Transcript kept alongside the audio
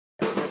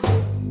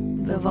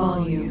the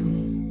volume.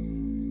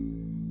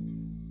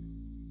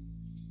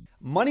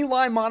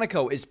 Moneyline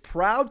Monaco is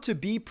proud to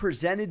be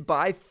presented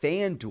by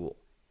FanDuel.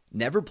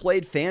 Never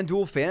played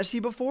FanDuel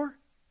Fantasy before?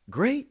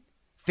 Great.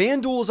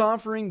 FanDuel is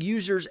offering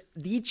users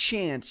the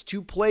chance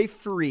to play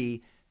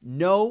free,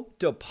 no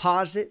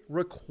deposit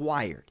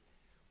required,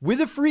 with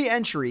a free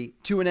entry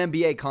to an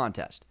NBA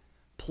contest.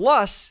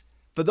 Plus,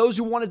 for those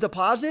who want to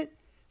deposit,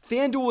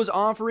 FanDuel is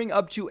offering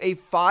up to a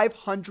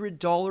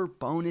 $500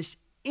 bonus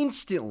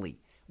instantly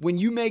when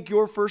you make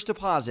your first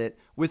deposit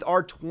with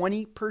our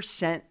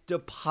 20%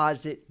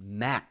 deposit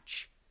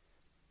match.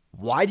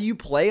 Why do you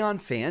play on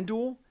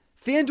FanDuel?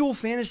 FanDuel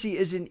Fantasy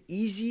is an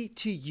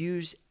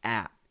easy-to-use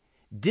app.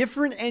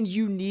 Different and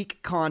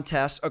unique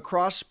contests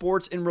across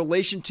sports in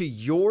relation to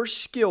your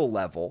skill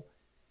level,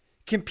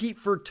 compete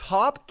for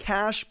top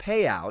cash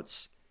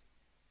payouts,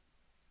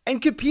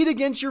 and compete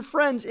against your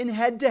friends in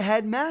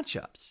head-to-head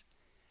matchups.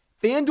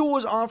 FanDuel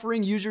is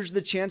offering users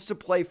the chance to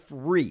play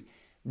free,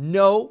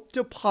 no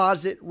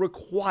deposit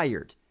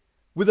required,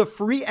 with a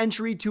free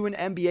entry to an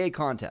NBA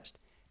contest.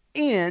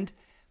 And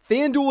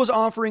FanDuel is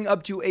offering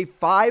up to a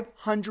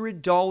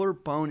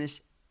 $500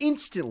 bonus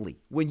instantly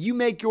when you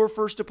make your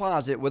first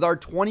deposit with our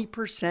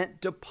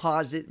 20%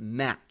 deposit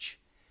match.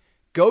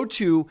 Go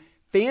to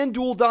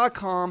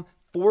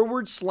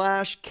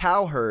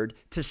FanDuel.com/Cowherd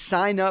to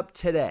sign up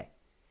today.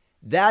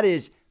 That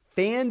is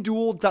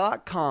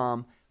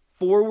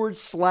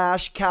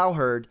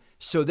FanDuel.com/Cowherd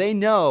so they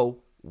know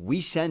we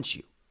sent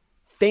you.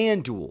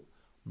 FanDuel,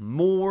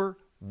 more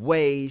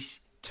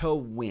ways to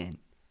win.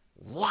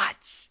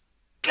 Let's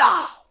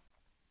go.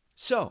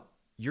 So,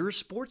 you're a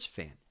sports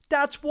fan.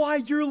 That's why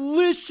you're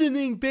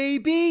listening,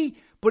 baby.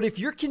 But if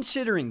you're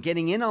considering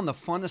getting in on the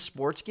fun of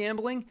sports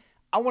gambling,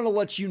 I want to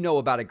let you know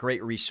about a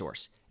great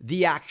resource,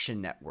 the Action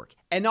Network.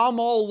 And I'm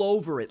all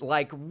over it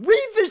like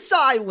Revis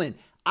Island.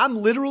 I'm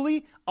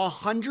literally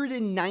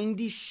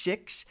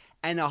 196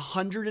 and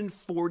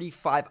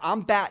 145.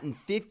 I'm batting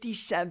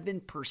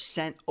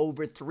 57%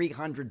 over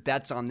 300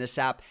 bets on this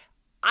app.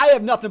 I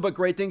have nothing but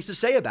great things to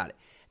say about it.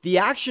 The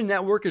Action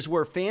Network is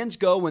where fans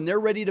go when they're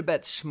ready to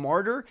bet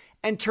smarter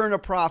and turn a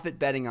profit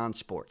betting on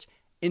sports.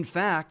 In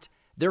fact,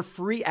 their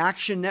free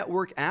Action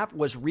Network app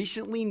was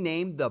recently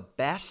named the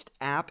best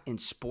app in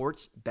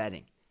sports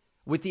betting.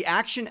 With the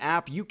Action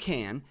app, you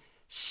can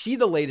see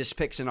the latest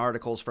picks and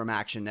articles from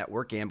Action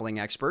Network gambling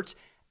experts,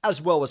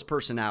 as well as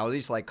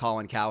personalities like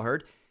Colin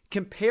Cowherd,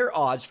 compare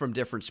odds from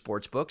different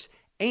sports books,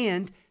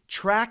 and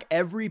track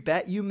every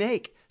bet you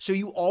make so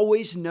you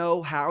always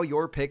know how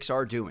your picks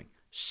are doing.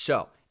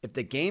 So, if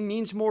the game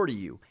means more to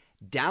you,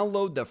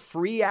 download the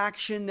free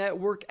Action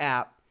Network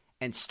app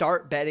and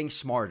start betting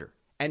smarter.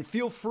 And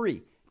feel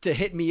free to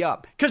hit me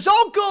up, because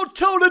I'll go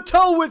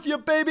toe-to-toe with you,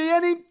 baby,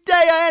 any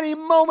day, any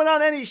moment,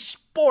 on any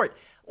sport.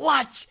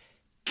 Let's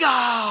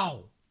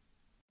go!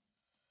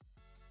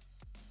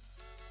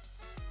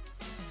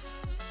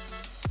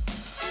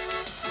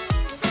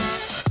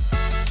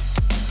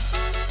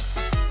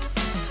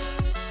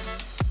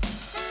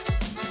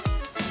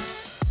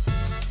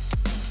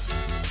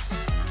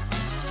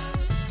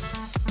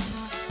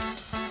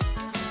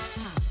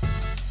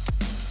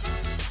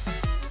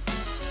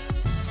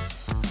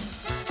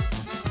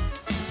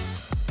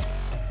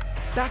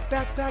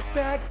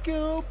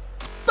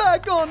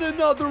 Back on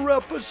another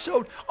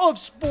episode of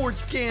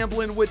Sports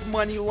Gambling with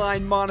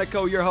Moneyline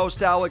Monaco. Your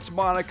host, Alex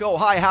Monaco.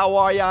 Hi, how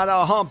are you on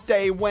a hump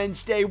day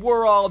Wednesday?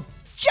 We're all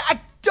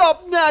jacked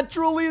up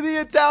naturally.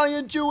 The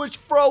Italian Jewish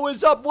fro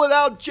is up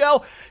without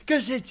gel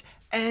because it's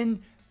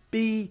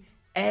NBA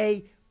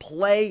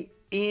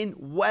Play-In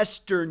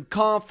Western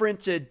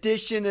Conference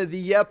edition of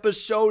the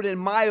episode, and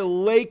my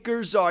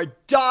Lakers are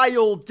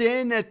dialed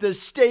in at the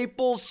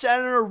Staples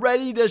Center,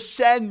 ready to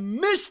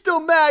send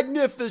Mr.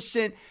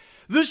 Magnificent,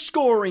 the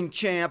scoring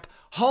champ,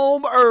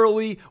 home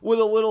early with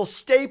a little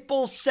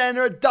Staples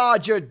Center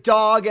Dodger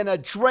dog and a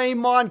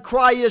Draymond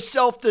cry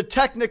yourself to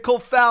technical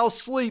foul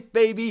sleep,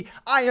 baby.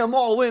 I am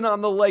all in on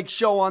the Lake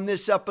Show on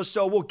this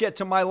episode. We'll get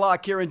to my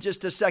lock here in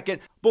just a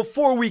second.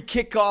 Before we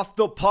kick off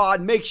the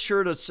pod, make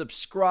sure to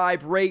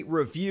subscribe, rate,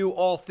 review,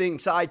 all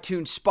things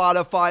iTunes,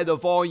 Spotify, The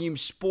Volume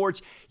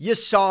Sports. You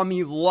saw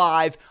me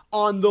live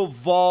on the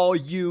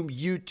Volume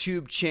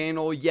YouTube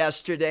channel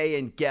yesterday,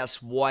 and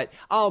guess what?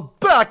 I'm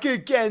back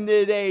again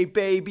today,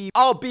 baby.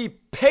 I'll be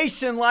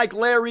pacing like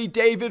Larry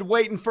David,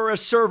 waiting for a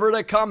server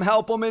to come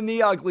help him in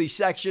the ugly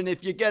section.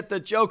 If you get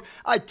the joke,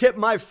 I tip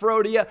my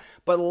fro to you,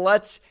 but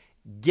let's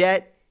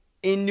get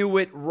into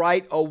it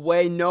right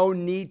away. No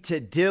need to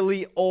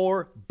dilly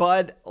or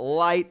Bud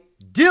Light.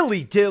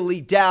 Dilly,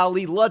 dilly,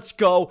 dally. Let's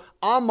go.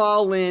 I'm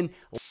all in.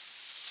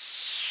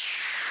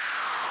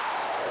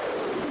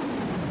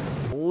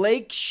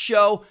 Lake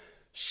Show.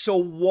 So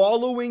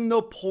wallowing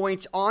the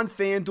points on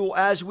FanDuel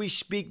as we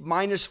speak,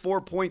 minus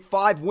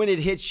 4.5 when it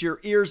hits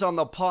your ears on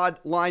the pod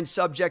line,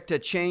 subject to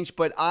change.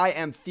 But I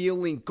am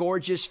feeling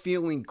gorgeous,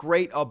 feeling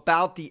great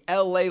about the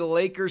LA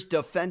Lakers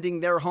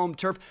defending their home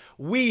turf.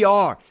 We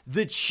are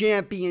the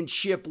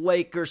championship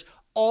Lakers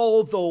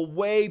all the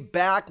way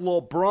back.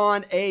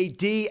 LeBron,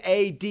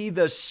 AD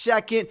the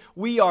second.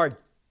 We are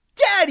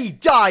daddy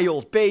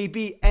dialed,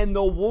 baby. And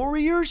the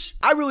Warriors,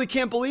 I really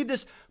can't believe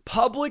this.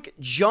 Public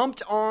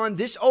jumped on.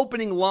 This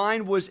opening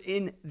line was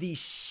in the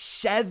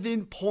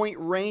 7-point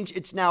range.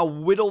 It's now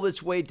whittled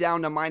its way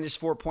down to minus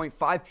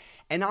 4.5.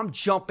 And I'm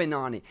jumping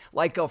on it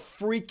like a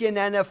freaking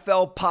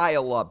NFL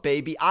pileup,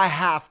 baby. I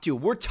have to.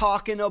 We're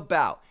talking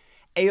about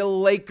a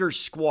Lakers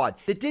squad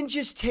that didn't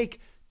just take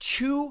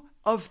 2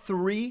 of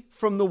 3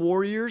 from the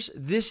Warriors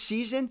this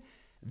season.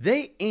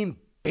 They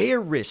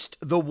embarrassed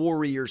the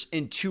Warriors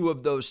in 2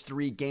 of those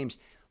 3 games.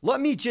 Let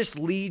me just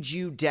lead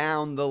you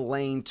down the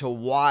lane to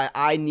why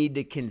I need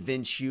to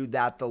convince you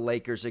that the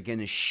Lakers are going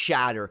to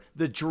shatter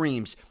the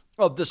dreams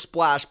of the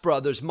Splash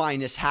Brothers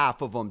minus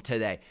half of them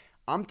today.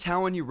 I'm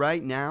telling you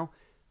right now,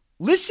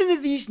 listen to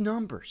these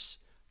numbers.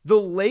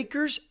 The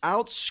Lakers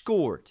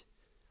outscored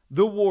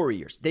the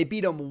Warriors. They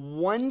beat them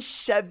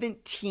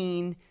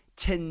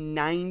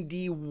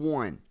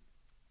 117-91.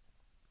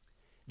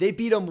 They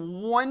beat them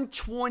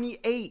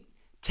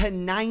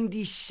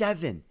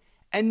 128-97.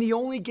 And the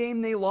only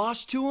game they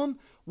lost to them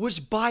was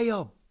by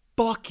a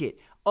bucket,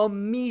 a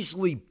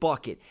measly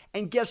bucket.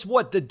 And guess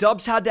what? The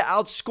Dubs had to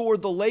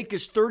outscore the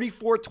Lakers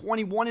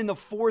 34-21 in the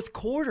fourth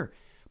quarter.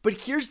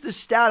 But here's the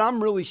stat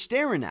I'm really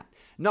staring at.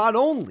 Not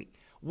only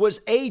was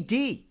AD,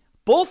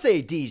 both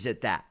ADs at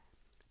that,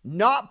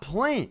 not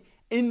playing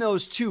in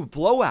those 2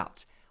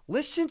 blowouts.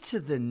 Listen to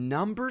the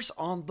numbers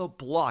on the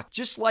block.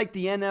 Just like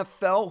the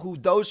NFL, who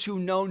those who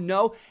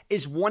know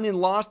is won and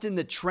lost in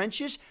the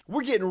trenches,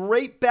 we're getting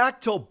right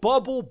back to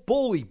bubble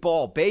bully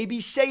ball, baby.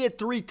 Say it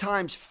 3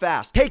 times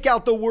fast. Take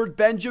out the word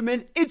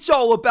Benjamin. It's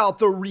all about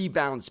the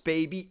rebounds,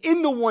 baby.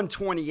 In the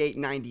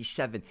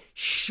 128-97,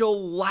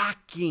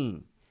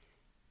 shellacking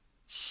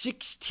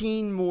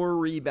 16 more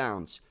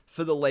rebounds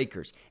for the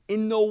Lakers.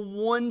 In the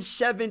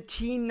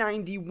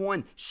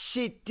 117-91,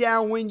 sit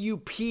down when you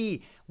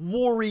pee,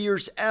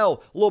 Warriors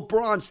L,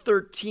 LeBron's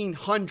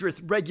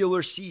 1300th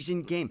regular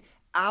season game,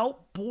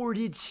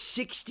 outboarded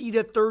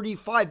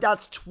 60-35.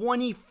 That's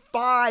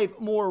 25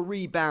 more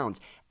rebounds.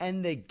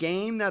 And the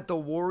game that the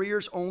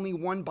Warriors only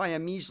won by a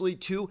measly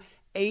 2,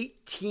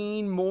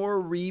 18 more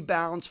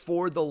rebounds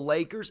for the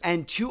Lakers.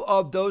 And 2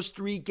 of those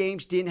 3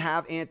 games didn't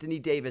have Anthony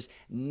Davis.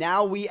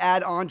 Now we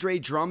add Andre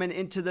Drummond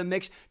into the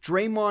mix.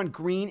 Draymond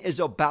Green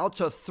is about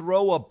to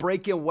throw a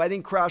break-in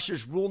Wedding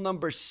Crashers rule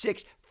number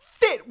 6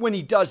 fit when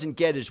he doesn't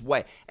get his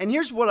way. And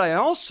here's what I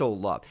also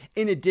love.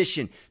 In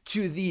addition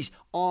to these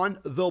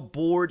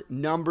on-the-board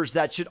numbers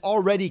that should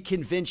already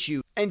convince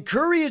you, and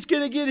Curry is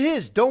going to get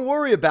his, don't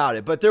worry about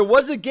it. But there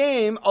was a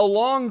game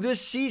along this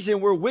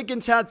season where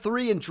Wiggins had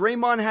 3 and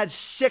Draymond had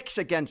 6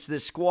 against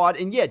this squad.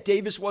 And yet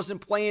Davis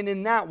wasn't playing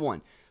in that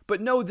one.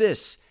 But know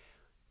this,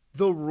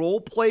 the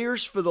role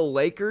players for the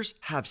Lakers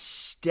have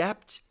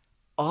stepped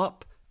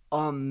up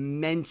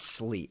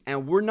immensely.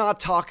 And we're not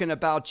talking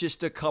about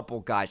just a couple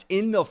guys.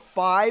 In the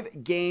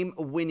 5-game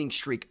winning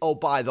streak, oh,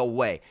 by the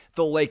way,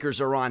 the Lakers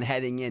are on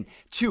heading in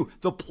to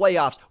the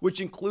playoffs, which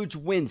includes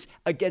wins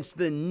against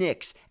the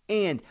Knicks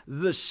and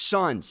the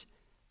Suns.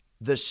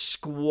 The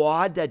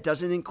squad that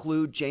doesn't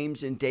include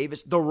James and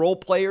Davis, the role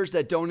players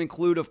that don't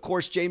include, of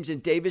course, James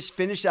and Davis,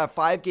 finished that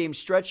 5-game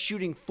stretch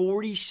shooting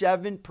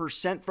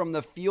 47% from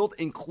the field,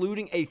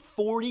 including a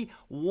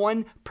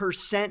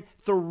 41%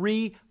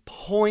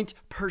 three-point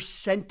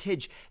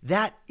percentage.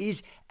 That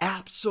is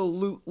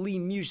absolutely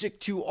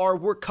music to our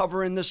we're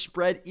covering the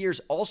spread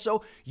ears.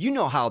 Also, you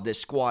know how this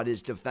squad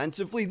is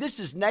defensively. This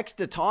is next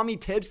to Tommy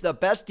Tibbs, the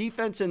best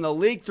defense in the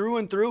league through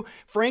and through.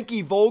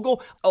 Frankie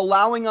Vogel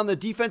allowing on the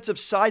defensive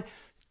side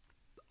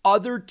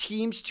other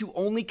teams to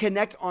only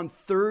connect on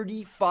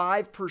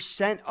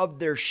 35% of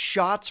their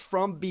shots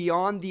from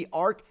beyond the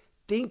arc.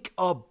 Think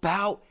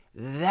about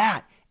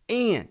that.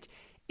 And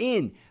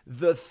in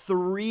the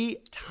 3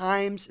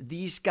 times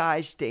these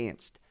guys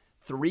danced,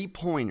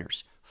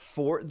 3-pointers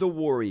for the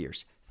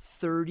Warriors,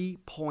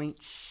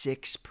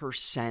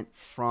 30.6%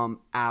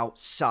 from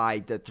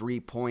outside the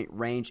 3-point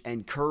range.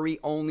 And Curry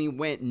only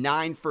went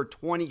 9 for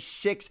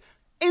 26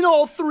 in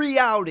all 3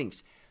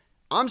 outings.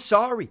 I'm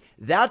sorry.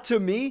 That to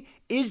me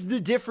is the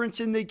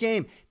difference in the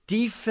game.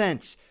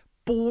 Defense,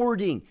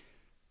 boarding.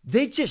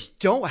 They just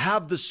don't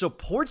have the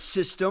support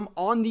system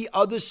on the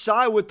other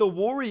side with the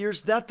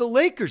Warriors that the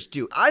Lakers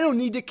do. I don't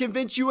need to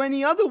convince you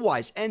any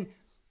otherwise. And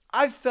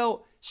I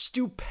felt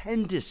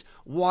stupendous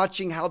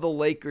watching how the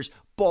Lakers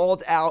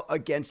balled out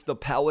against the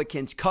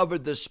Pelicans,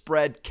 covered the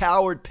spread.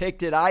 Coward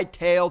picked it. I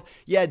tailed.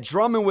 You had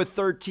Drummond with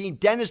 13,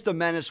 Dennis the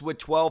Menace with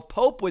 12,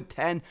 Pope with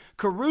 10,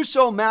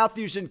 Caruso,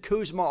 Matthews, and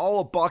Kuzma all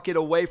a bucket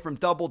away from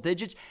double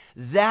digits.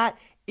 That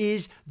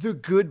is the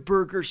Good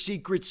Burger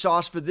secret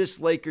sauce for this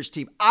Lakers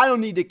team. I don't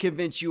need to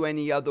convince you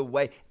any other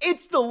way.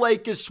 It's the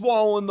Lakers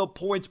swallowing the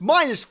points.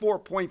 Minus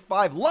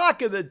 4.5.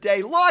 Lock of the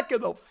day. Lock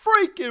of the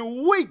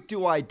freaking week,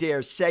 do I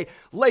dare say.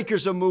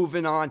 Lakers are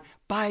moving on.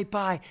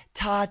 Bye-bye.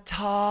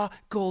 Ta-ta,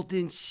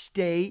 Golden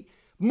State.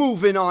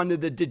 Moving on to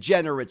the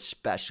Degenerate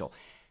Special.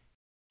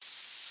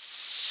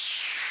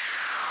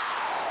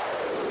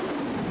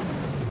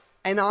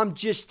 And I'm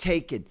just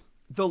taking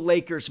the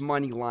Lakers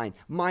money line,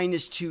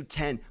 minus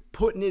 210,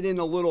 putting it in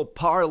a little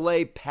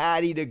parlay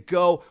patty to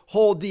go,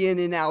 hold the in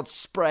and out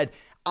spread.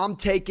 I'm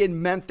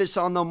taking Memphis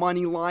on the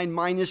money line,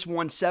 minus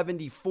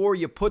 174.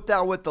 You put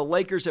that with the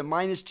Lakers at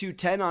minus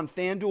 210 on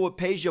FanDuel. It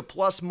pays you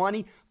plus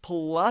money,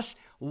 plus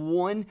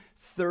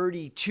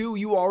 132.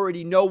 You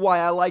already know why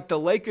I like the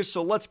Lakers,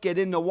 so let's get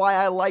into why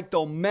I like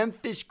the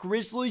Memphis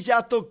Grizzlies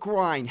at the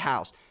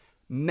Grindhouse.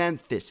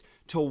 Memphis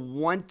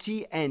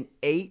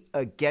 20-8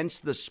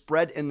 against the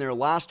spread in their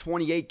last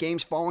 28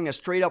 games following a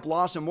straight-up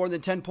loss of more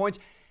than 10 points.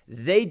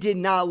 They did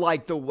not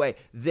like the way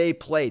they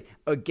played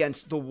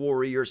against the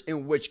Warriors,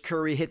 in which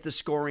Curry hit the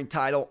scoring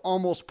title,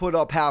 almost put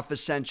up half a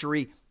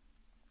century,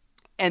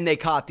 and they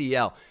caught the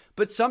L.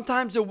 But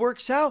sometimes it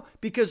works out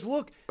because,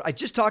 look, I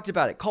just talked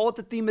about it. Call it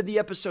the theme of the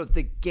episode.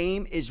 The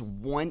game is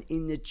won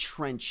in the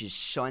trenches,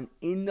 son,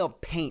 in the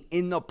paint,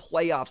 in the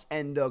playoffs.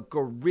 And the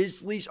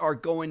Grizzlies are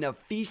going to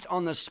feast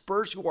on the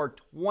Spurs, who are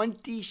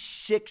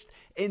 26th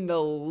in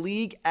the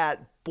league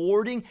at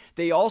boarding.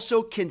 They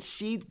also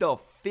concede the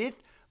 5th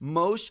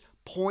most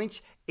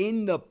points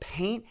in the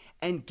paint.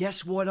 And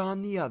guess what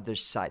on the other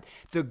side?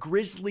 The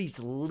Grizzlies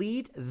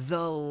lead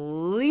the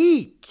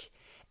league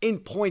in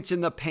points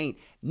in the paint.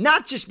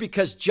 Not just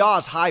because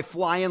Ja's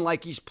high-flying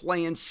like he's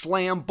playing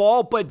slam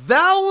ball, but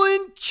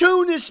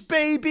Valanciunas,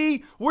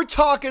 baby. We're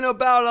talking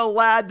about a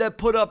lad that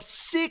put up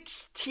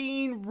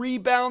 16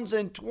 rebounds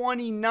and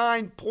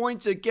 29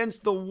 points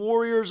against the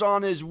Warriors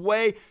on his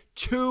way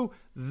to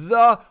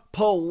the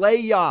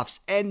playoffs.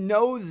 And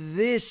know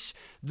this,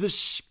 the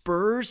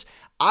Spurs,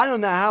 I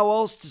don't know how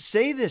else to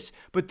say this,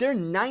 but they're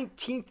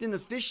 19th in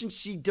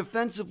efficiency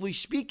defensively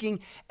speaking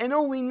and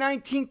only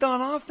 19th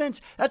on offense.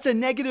 That's a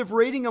negative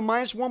rating of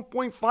minus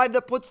 1.5.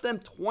 That puts them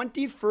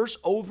 21st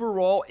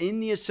overall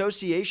in the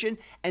association,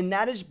 and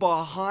that is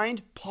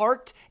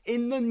parked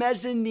in the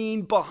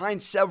mezzanine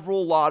behind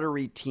several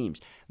lottery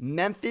teams.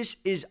 Memphis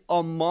is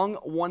among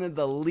one of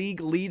the league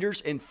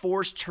leaders in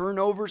forced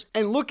turnovers.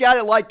 And look at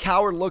it like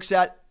Coward looks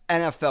at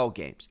NFL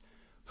games.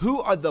 Who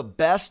are the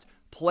best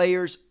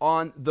players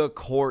on the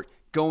court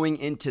going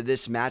into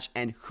this match,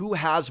 and who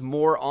has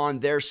more on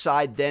their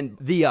side than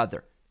the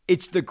other?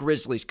 It's the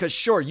Grizzlies. Because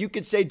sure, you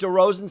could say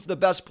DeRozan's the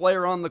best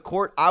player on the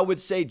court. I would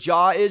say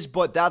Ja is,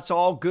 but that's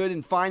all good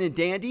and fine and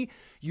dandy.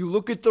 You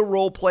look at the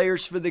role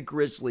players for the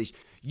Grizzlies.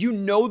 You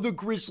know the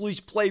Grizzlies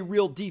play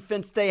real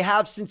defense. They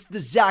have since the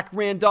Zach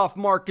Randolph,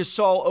 Marc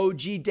Gasol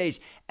OG days.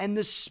 And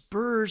the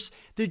Spurs,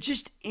 they're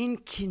just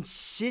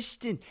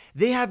inconsistent.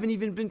 They haven't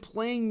even been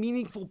playing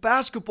meaningful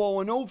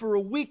basketball in over a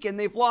week, and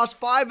they've lost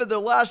 5 of their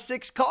last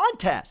 6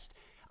 contests.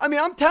 I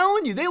mean, I'm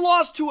telling you, they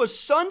lost to a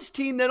Suns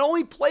team that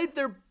only played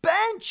their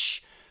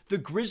bench. The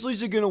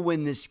Grizzlies are going to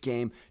win this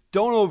game.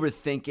 Don't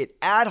overthink it.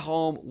 At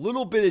home,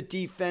 little bit of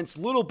defense,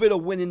 little bit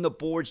of winning the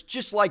boards,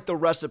 just like the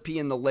recipe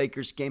in the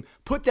Lakers game.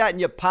 Put that in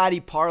your potty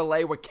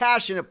parlay. We're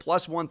cashing at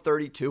plus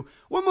 132.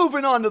 We're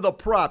moving on to the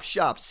prop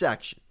shop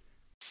section.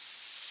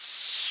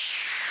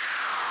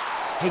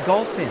 Hey,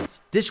 golf fans.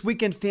 This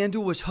weekend,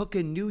 FanDuel was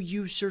hooking new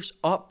users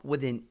up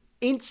with an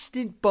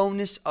instant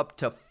bonus up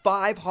to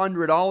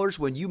 $500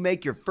 when you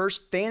make your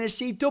first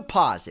fantasy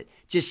deposit.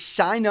 Just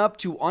sign up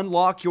to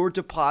unlock your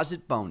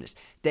deposit bonus.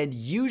 Then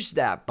use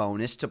that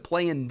bonus to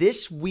play in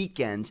this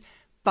weekend's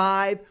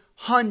 $500,000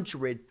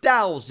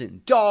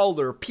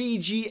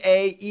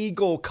 PGA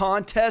Eagle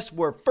contest,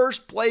 where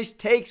first place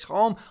takes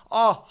home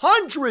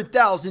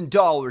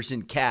 $100,000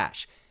 in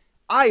cash.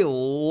 I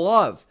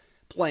love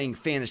playing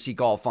fantasy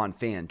golf on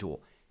FanDuel.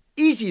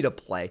 Easy to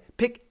play.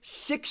 Pick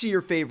 6 of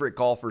your favorite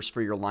golfers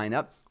for your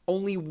lineup.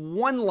 Only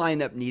one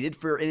lineup needed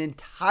for an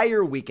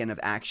entire weekend of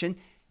action.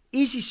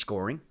 Easy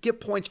scoring.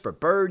 Get points for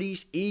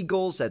birdies,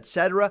 eagles,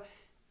 etc.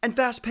 And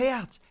fast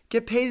payouts.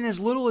 Get paid in as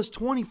little as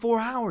 24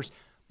 hours.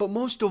 But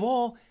most of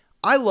all,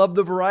 I love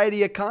the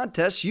variety of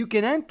contests you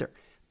can enter.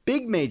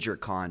 Big major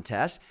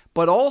contests,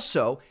 but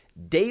also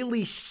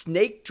daily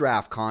snake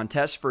draft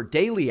contests for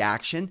daily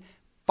action,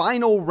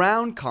 final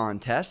round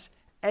contests,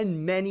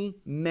 and many,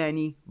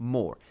 many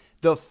more.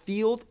 The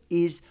field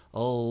is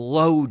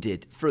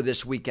loaded for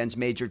this weekend's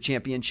major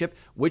championship,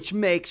 which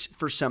makes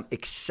for some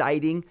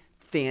exciting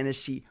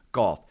fantasy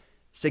golf.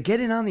 So get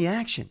in on the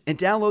action and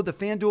download the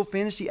FanDuel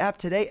Fantasy app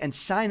today and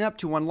sign up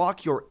to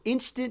unlock your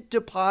instant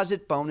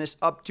deposit bonus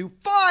up to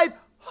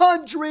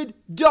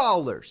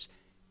 $500.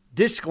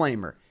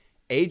 Disclaimer: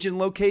 age and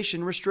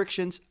location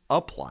restrictions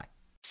apply.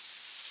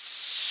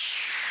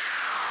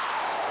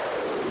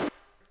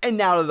 And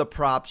now to the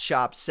prop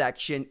shop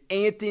section.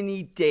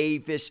 Anthony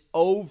Davis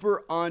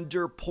over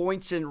under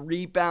points and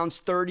rebounds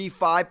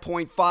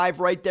 35.5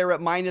 right there at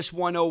minus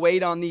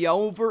 108 on the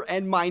over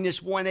and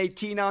minus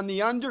 118 on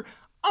the under.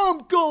 I'm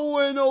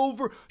going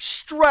over.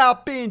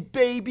 Strap in,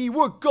 baby.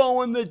 We're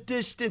going the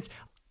distance.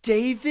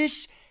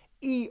 Davis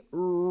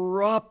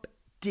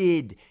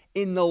erupted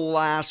in the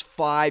last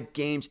 5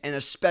 games, and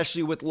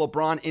especially with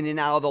LeBron in and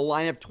out of the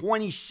lineup.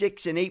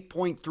 26 and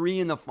 8.3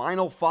 in the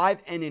final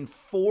 5, and in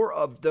 4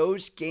 of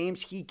those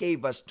games, he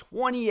gave us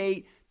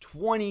 28,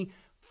 20,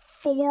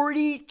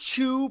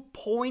 42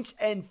 points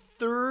and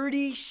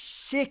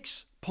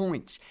 36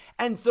 points.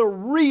 And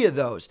 3 of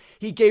those,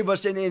 he gave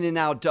us an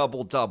in-and-out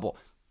double-double.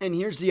 And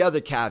here's the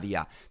other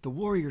caveat. The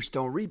Warriors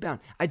don't rebound.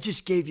 I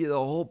just gave you the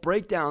whole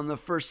breakdown in the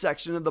first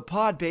section of the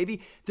pod,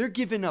 baby. They're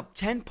giving up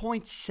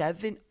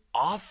 10.7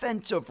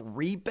 offensive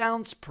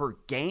rebounds per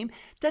game.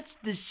 That's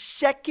the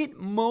second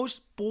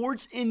most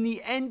boards in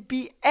the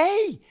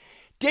NBA.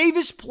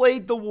 Davis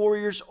played the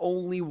Warriors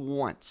only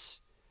once,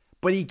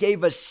 but he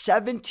gave us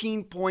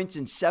 17 points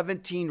and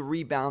 17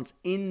 rebounds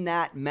in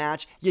that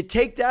match. You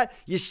take that,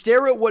 you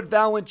stare at what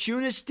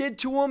Valanciunas did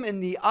to him in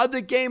the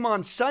other game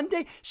on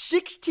Sunday.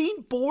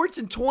 16 boards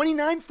and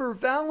 29 for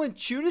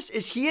Valanciunas.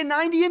 Is he a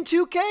 90 in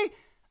 2K?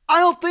 I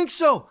don't think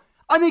so.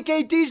 I think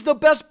AD's the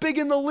best big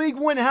in the league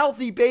when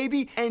healthy,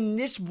 baby. And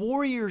this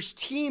Warriors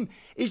team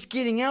is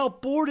getting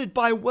outboarded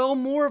by well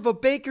more of a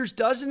baker's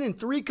dozen and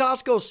 3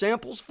 Costco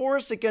samples for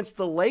us against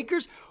the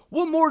Lakers.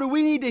 What more do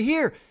we need to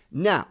hear?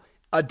 Now,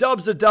 a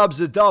dub's a dub's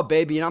a dub,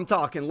 baby, and I'm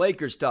talking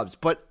Lakers dubs.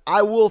 But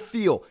I will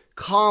feel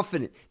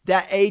confident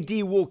that AD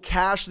will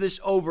cash this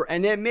over,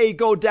 and it may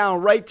go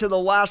down right to the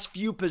last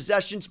few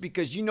possessions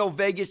because you know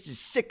Vegas is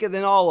sicker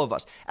than all of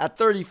us at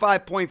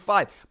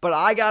 35.5. But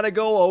I got to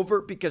go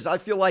over because I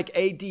feel like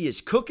AD is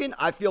cooking.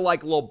 I feel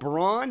like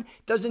LeBron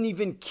doesn't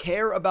even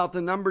care about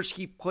the numbers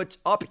he puts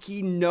up.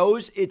 He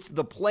knows it's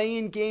the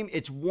play-in game.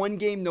 It's one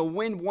game to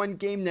win, one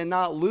game to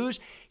not lose.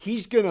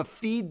 He's going to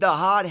feed the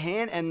hot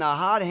hand, and the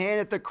hot hand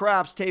at the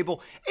craps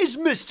table is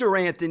Mr.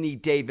 Anthony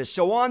Davis.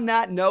 So on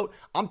that note,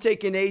 I'm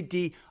taking AD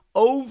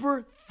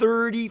over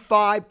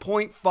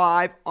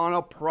 35.5 on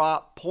a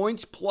prop.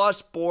 Points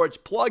plus boards.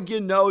 Plug your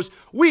nose.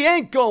 We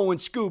ain't going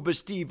Scuba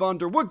Steve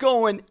under. We're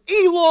going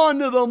Elon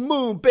to the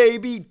moon,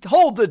 baby.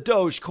 Hold the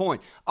Dogecoin.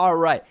 All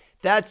right,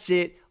 that's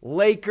it.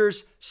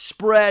 Lakers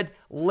spread.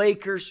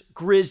 Lakers,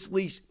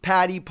 Grizzlies,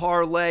 Patty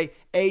parlay.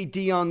 AD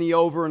on the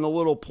over and a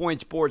little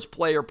points boards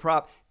player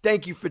prop.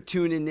 Thank you for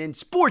tuning in.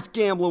 Sports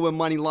Gambling with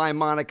Moneyline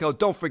Monaco.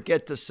 Don't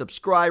forget to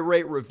subscribe,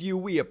 rate, review.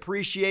 We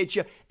appreciate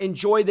you.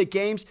 Enjoy the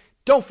games.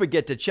 Don't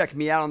forget to check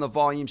me out on the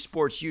Volume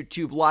Sports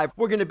YouTube Live.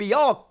 We're going to be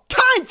all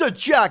kinds of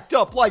jacked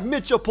up like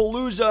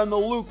Mitchellpalooza and the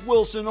Luke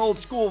Wilson old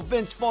school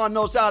Vince Vaughn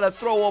knows how to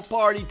throw a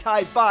party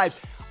type vibes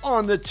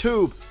on the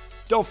tube.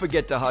 Don't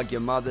forget to hug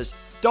your mothers.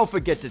 Don't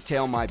forget to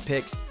tail my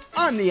picks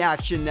on the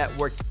Action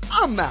Network.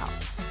 I'm out.